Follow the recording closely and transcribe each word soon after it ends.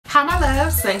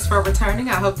loves, thanks for returning.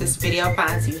 I hope this video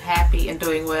finds you happy and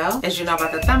doing well. As you know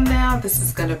by the thumbnail, this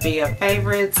is going to be a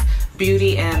favorites,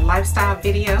 beauty, and lifestyle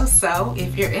video. So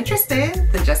if you're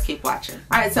interested, then just keep watching.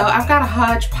 Alright, so I've got a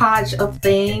hodgepodge of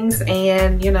things,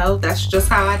 and you know, that's just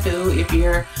how I do if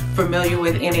you're familiar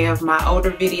with any of my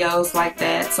older videos like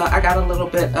that. So I got a little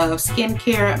bit of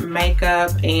skincare,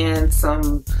 makeup, and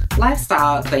some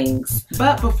lifestyle things.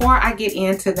 But before I get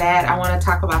into that, I want to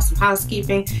talk about some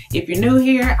housekeeping. If you're new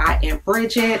here, I am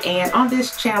Bridget, and on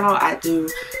this channel I do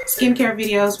skincare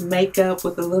videos, makeup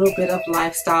with a little bit of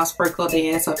lifestyle sprinkled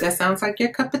in. So if that sounds like your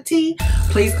cup of tea,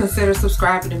 please consider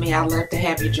subscribing to me. I'd love to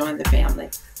have you join the family.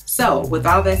 So with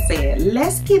all that said,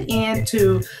 let's get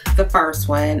into the first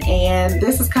one, and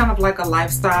this is kind of like a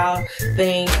lifestyle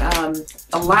thing.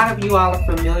 A lot of you all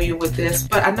are familiar with this,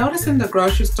 but I noticed in the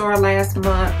grocery store last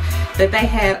month that they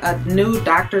had a new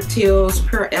Dr. Teals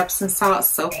Pure Epsom Salt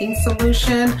Soaking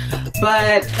Solution,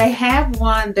 but they have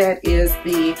one that is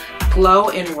the Glow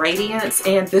and Radiance,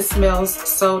 and this smells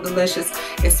so delicious.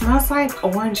 It smells like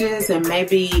oranges and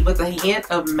maybe with a hint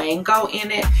of mango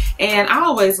in it, and I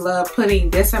always love putting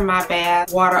this in my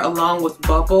bath water along with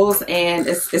bubbles. And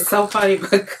it's so funny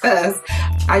because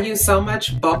I use so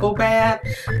much bubble bath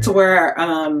to where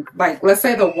like, let's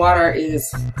say the water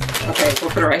is, okay,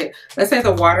 we'll put it right here. Let's say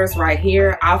the water is right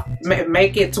here. I'll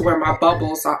make it to where my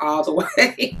bubbles are all the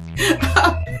way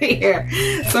up here.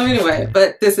 So anyway,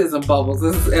 but this isn't bubbles,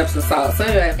 this is Epsom salt. So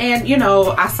anyway, and you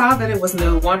know, I saw that it was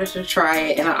new, wanted to try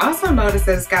it, and I also noticed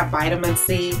that it's got vitamin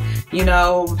C. You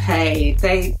know, hey,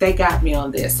 they got me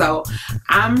on this. So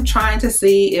I'm trying to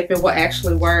see if it will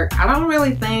actually work. I don't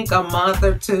really think a month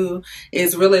or two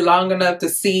is really long enough to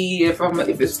see if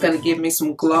it's going to give me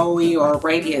some glowy or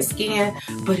radiant skin,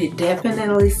 but it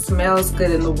definitely smells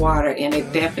good in the water, and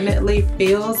it definitely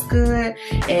feels good.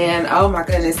 And oh my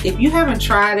goodness, if you haven't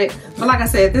tried it, but like I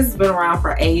said, this has been around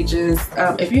for ages.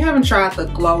 If you haven't tried the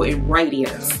Glow and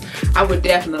Radiance, I would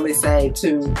definitely say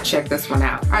to check this one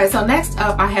out. All right, so next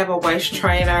up I have a waist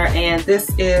trainer, and this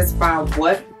is by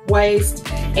What Waist,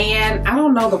 and I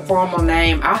don't know the formal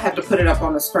name. I'll have to put it up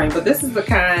on the screen, but this is the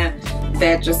kind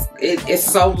that just it's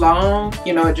so long,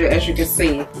 you know, as you can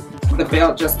see, the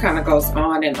belt just kind of goes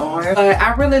on and on. But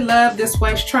I really love this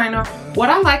waist trainer. What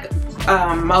I like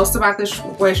most about this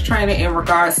waist trainer in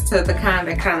regards to the kind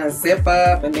that kind of zip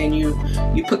up and then you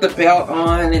put the belt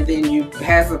on and then you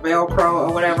has a Velcro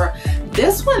or whatever.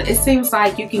 This one, it seems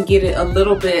like you can get it a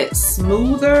little bit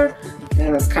smoother,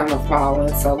 and it's kind of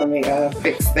falling, so let me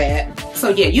fix that. So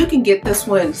yeah, you can get this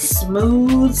one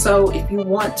smooth, so if you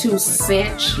want to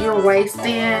cinch your waist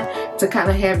in to kind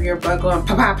of have your butt going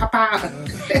pow pow pow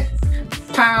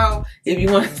pow, if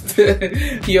you want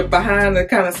to, your behind to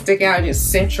kind of stick out and you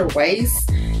cinch your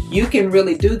waist, you can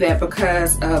really do that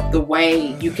because of the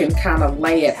way you can kind of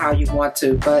lay it how you want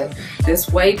to. But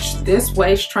this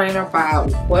waist trainer by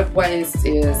What Waist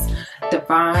is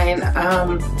divine.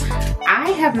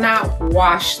 I have not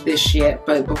washed this yet,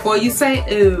 but before you say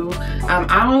ooh,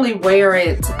 I only wear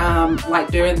it like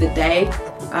during the day,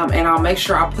 and I'll make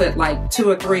sure I put like 2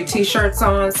 or 3 t-shirts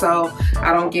on so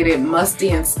I don't get it musty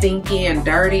and stinky and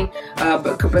dirty.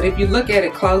 But if you look at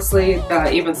it closely,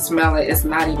 even smell it, it's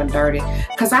not even dirty.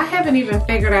 Because I haven't even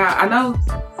figured out,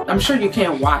 I'm sure you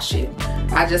can't wash it.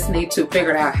 I just need to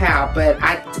figure out how, but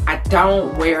I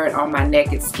don't wear it on my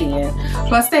naked skin.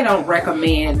 Plus they don't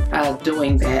recommend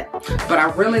doing that. But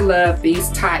I really love these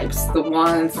types, the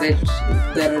ones that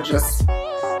are just,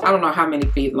 I don't know how many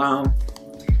feet long.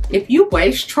 If you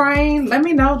waist train, let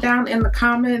me know down in the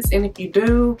comments, and if you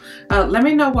do, let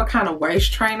me know what kind of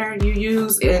waist trainer you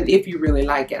use, and if you really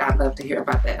like it, I'd love to hear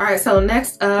about that. All right, so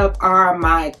next up are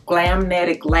my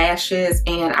Glamnetic lashes,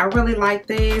 and I really like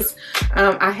these.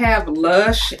 I have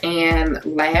Lush and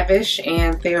Lavish,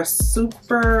 and they're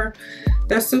super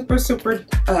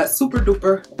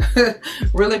duper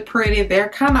really pretty. They're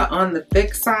kind of on the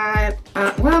thick side.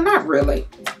 Well, not really.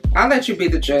 I'll let you be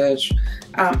the judge.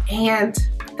 And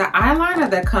the eyeliner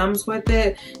that comes with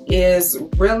it is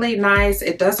really nice.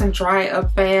 It doesn't dry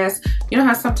up fast. You know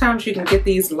how sometimes you can get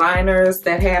these liners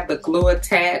that have the glue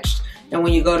attached, and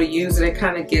when you go to use it, it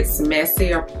kind of gets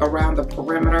messy around the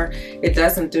perimeter. It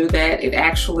doesn't do that. It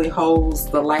actually holds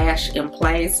the lash in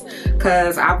place,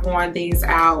 because I've worn these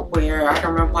out where I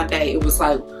can remember one day it was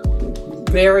like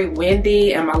very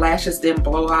windy and my lashes didn't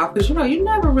blow off, because you know, you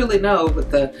never really know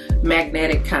with the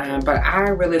magnetic kind. But I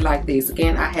really like these.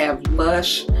 Again, I have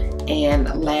Lush and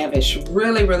Lavish.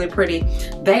 Really, really pretty.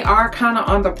 They are kind of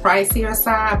on the pricier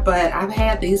side, but I've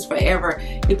had these forever.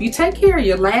 If you take care of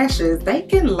your lashes, they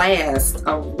can last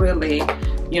a really,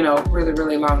 you know,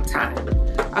 really long time.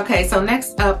 Okay, so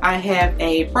next up I have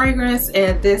a fragrance,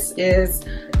 and this is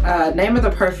name of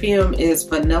the perfume is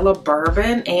Vanilla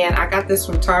Bourbon, and I got this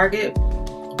from Target.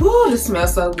 Ooh, this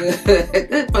smells so good.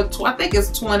 I think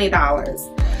it's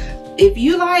 $20. If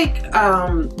you like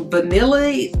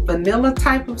vanilla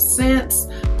type of scents,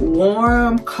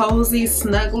 warm, cozy,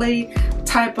 snuggly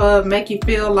type of make you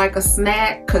feel like a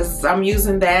snack, because I'm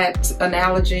using that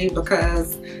analogy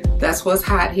because that's what's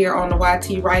hot here on the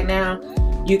YT right now,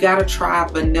 you gotta try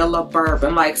Vanilla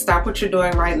Bourbon. Like, stop what you're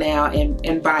doing right now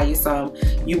and buy you some.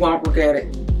 You won't regret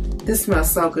it. This smells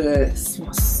so good. It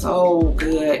smells so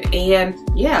good. And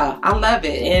yeah, I love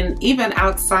it. And even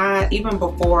outside, even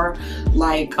before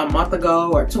like a month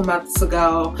ago or 2 months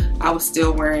ago, I was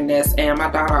still wearing this. And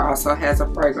my daughter also has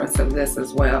a fragrance of this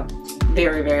as well.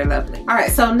 Very, very lovely. All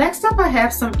right, so next up I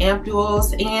have some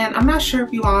ampoules, and I'm not sure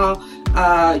if you all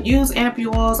use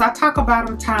ampoules. I talk about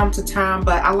them time to time,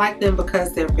 but I like them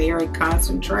because they're very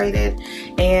concentrated.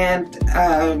 And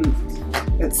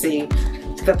let's see,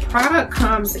 the product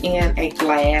comes in a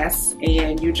glass,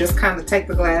 and you just kind of take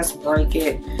the glass, break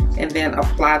it, and then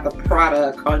apply the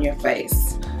product on your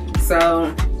face.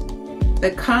 So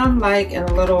they come like in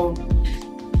a little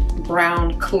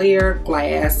brown clear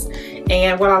glass.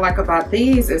 And what I like about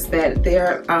these is that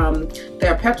they're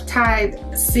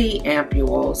Peptide-C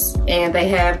ampoules, and they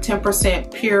have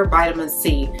 10% pure vitamin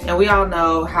C. And we all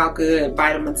know how good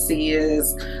vitamin C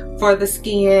is for the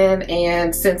skin,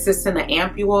 and since it's in an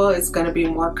ampoule, it's going to be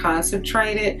more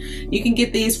concentrated. You can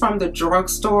get these from the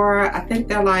drugstore. I think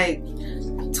they're like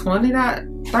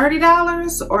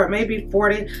 $30 or maybe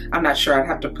 $40. I'm not sure. I'd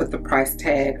have to put the price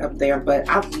tag up there, but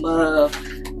I love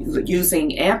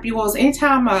using ampoules.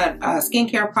 Anytime a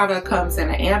skincare product comes in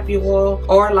an ampoule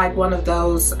or like one of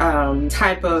those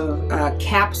type of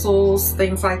capsules,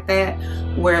 things like that,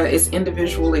 where it's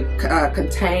individually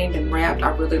contained and wrapped,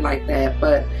 I really like that.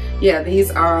 But yeah,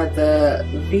 these are the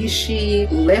VICHY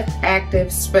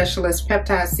LiftActiv Specialist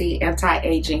Peptide-C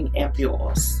Anti-Aging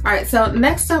Ampoules. All right, so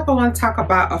next up I want to talk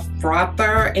about a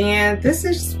frother, and this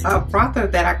is a frother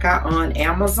that I got on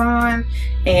Amazon,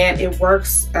 and it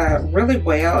works really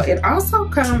well. It also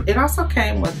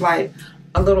came with like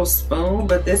a little spoon,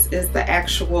 but this is the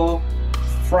actual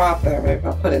frother, if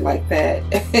I put it like that,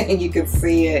 and you can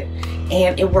see it,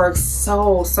 and it works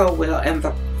so well. And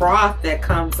the froth that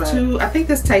comes up, I think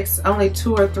this takes only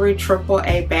 2 or 3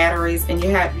 AAA batteries, and you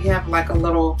have like a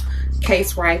little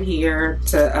case right here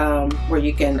to where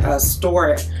you can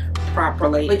store it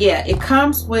properly. But yeah, it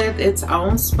comes with its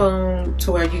own spoon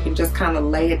to where you can just kind of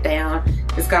lay it down.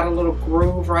 It's got a little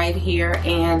groove right here,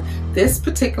 and this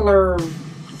particular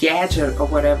gadget or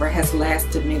whatever has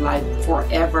lasted me like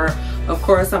forever. Of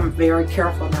course, I'm very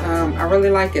careful. I really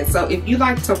like it. So if you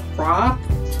like to froth,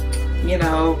 you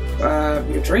know,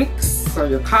 your drinks or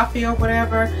your coffee or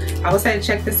whatever, I would say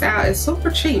check this out. It's super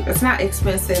cheap. It's not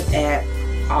expensive at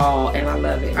all, and I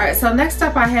love it. All right, so next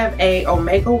up I have a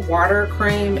Omega water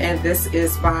cream, and this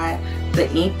is by the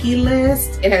INKEY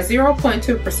list. It has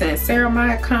 0.2%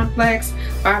 ceramide complex,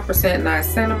 5%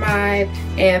 niacinamide,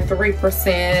 and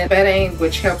 3% betaine,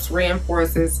 which helps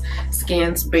reinforces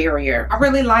skin's barrier. I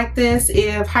really like this.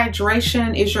 If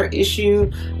hydration is your issue,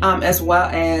 as well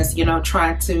as, you know,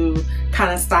 trying to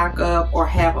kind of stock up or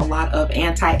have a lot of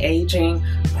anti-aging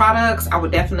products, I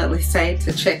would definitely say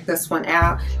to check this one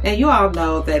out. And you all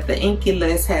know that the INKEY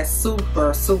list has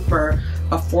super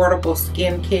affordable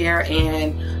skincare,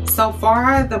 and so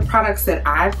far the products that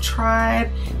I've tried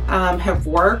have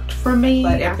worked for me,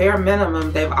 but at bare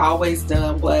minimum they've always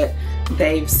done what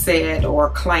they've said or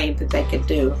claimed that they could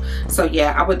do. So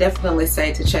yeah, I would definitely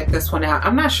say to check this one out.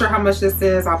 I'm not sure how much this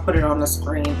is. I'll put it on the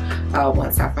screen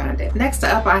once I find it. Next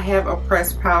up I have a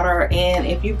pressed powder, and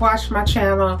if you've watched my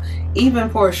channel even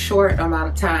for a short amount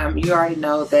of time, you already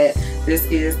know that this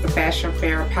is the Fashion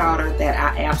Fair powder that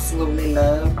I absolutely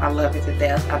love. I love it to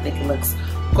death. I think it looks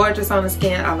gorgeous on the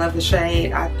skin. I love the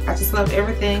shade. I just love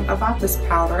everything about this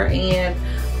powder, and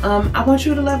I want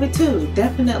you to love it too.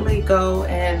 Definitely go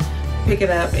and pick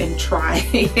it up and try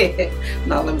it.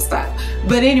 No, let me stop.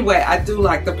 But anyway, I do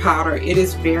like the powder. It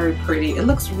is very pretty. It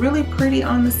looks really pretty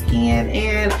on the skin,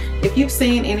 and if you've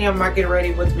seen any of my Get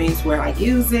Ready With Me's where I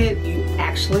use it, you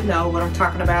actually know what I'm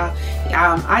talking about.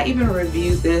 I even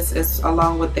reviewed this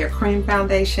along with their cream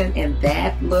foundation, and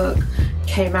that look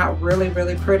came out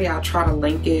really pretty. I'll try to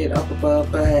link it up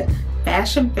above, but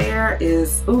Fashion Fair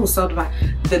is so divine.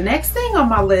 The next thing on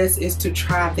my list is to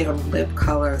try their lip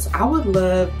colors. I would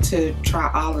love to try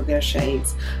all of their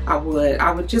shades. I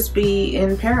would just be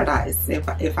in paradise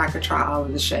if I could try all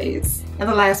of the shades. And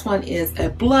the last one is a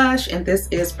blush, and this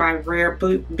is by Rare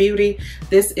Beauty.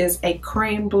 This is a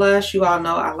cream blush. You all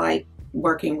know I like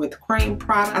working with cream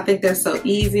products. I think they're so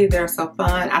easy, they're so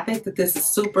fun. I think that this is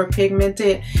super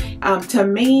pigmented. To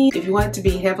me, if you want it to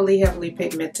be heavily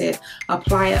pigmented,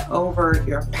 apply it over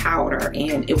your powder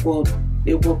and it will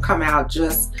come out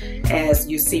just as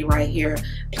you see right here.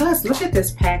 Plus, look at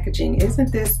this packaging.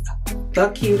 Isn't this the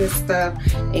cutest stuff?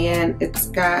 And it's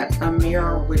got a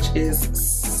mirror, which is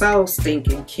so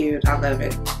stinking cute. I love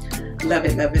it. Love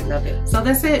it, love it, love it. So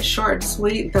that's it, short and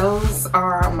sweet. Those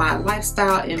are my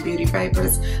lifestyle and beauty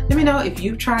favorites. Let me know if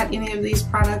you've tried any of these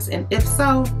products, and if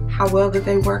so, how well did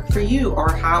they work for you,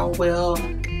 or how well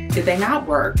did they not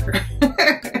work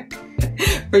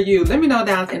for you? Let me know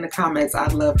down in the comments.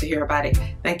 I'd love to hear about it.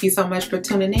 Thank you so much for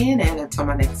tuning in, and until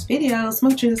my next video,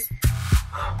 smooches.